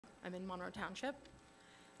I'm in Monroe Township,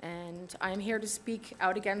 and I am here to speak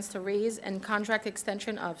out against the raise and contract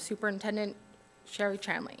extension of Superintendent Chari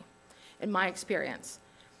Chanley. In my experience,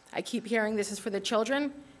 I keep hearing this is for the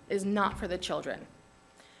children. It is not for the children.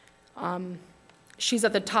 She's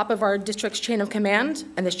at the top of our district's chain of command,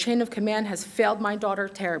 and this chain of command has failed my daughter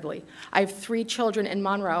terribly. I have 3 children in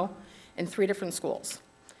Monroe in 3 different schools.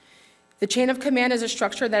 The chain of command is a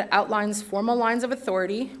structure that outlines formal lines of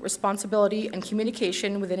authority, responsibility, and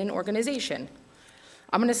communication within an organization.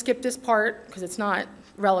 I'm going to skip this part because it's not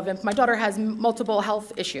relevant. My daughter has multiple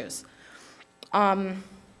health issues.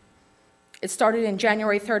 It started in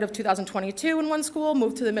January 3rd of 2022 in one school,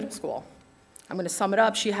 moved to the middle school. I'm going to sum it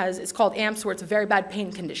up. It's called AMPS, where it's a very bad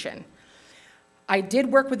pain condition. I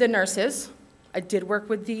did work with the nurses. I did work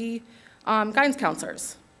with the guidance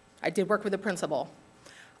counselors. I did work with the principal.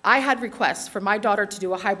 I had requests for my daughter to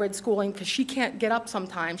do a hybrid schooling because she can't get up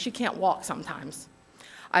sometimes. She can't walk sometimes.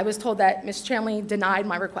 I was told that Ms. Chanley denied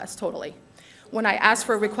my request totally. When I asked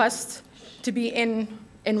for a request to be in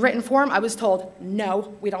written form, I was told,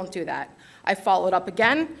 no, we don't do that. I followed up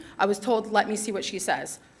again. I was told, let me see what she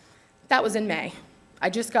says. That was in May. I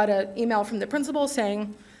just got an email from the principal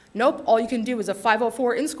saying, nope, all you can do is a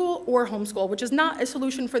 504 in school or homeschool, which is not a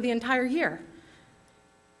solution for the entire year.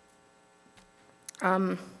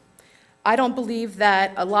 I don't believe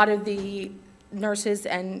that a lot of the nurses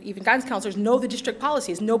and even guidance counselors know the district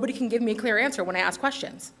policies. Nobody can give me a clear answer when I ask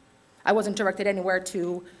questions. I wasn't directed anywhere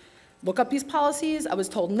to look up these policies. I was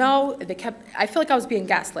told no. I feel like I was being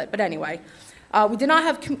gaslit, but anyway. We did not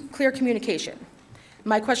have clear communication.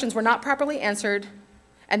 My questions were not properly answered,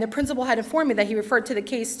 and the principal had informed me that he referred to the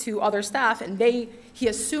case to other staff, and he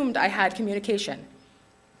assumed I had communication.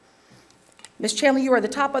 Ms. Chanley, you are the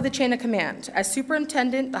top of the chain of command. As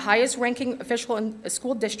superintendent, the highest ranking official in a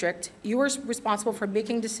school district, you are responsible for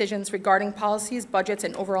making decisions regarding policies, budgets,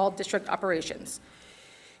 and overall district operations.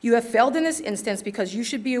 You have failed in this instance because you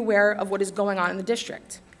should be aware of what is going on in the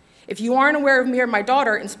district. If you aren't aware of me or my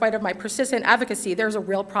daughter, in spite of my persistent advocacy, there's a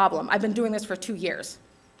real problem. I've been doing this for 2 years.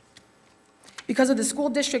 Because of the school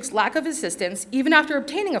district's lack of assistance, even after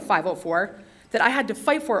obtaining a 504 that I had to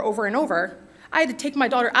fight for over and over, I had to take my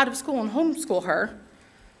daughter out of school and homeschool her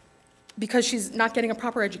because she's not getting a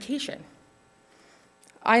proper education.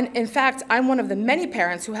 In fact, I'm one of the many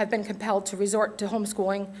parents who have been compelled to resort to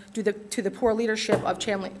homeschooling due to the poor leadership of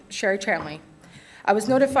Chari Chanley. I was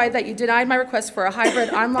notified that you denied my request for a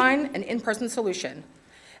hybrid online and in-person solution.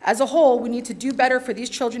 As a whole, we need to do better for these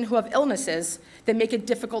children who have illnesses that make it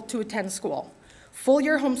difficult to attend school.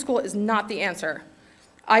 Full-year homeschool is not the answer.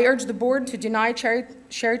 I urge the board to deny Chari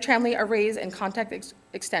Chanley a raise and contract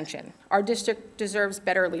extension. Our district deserves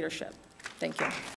better leadership. Thank you.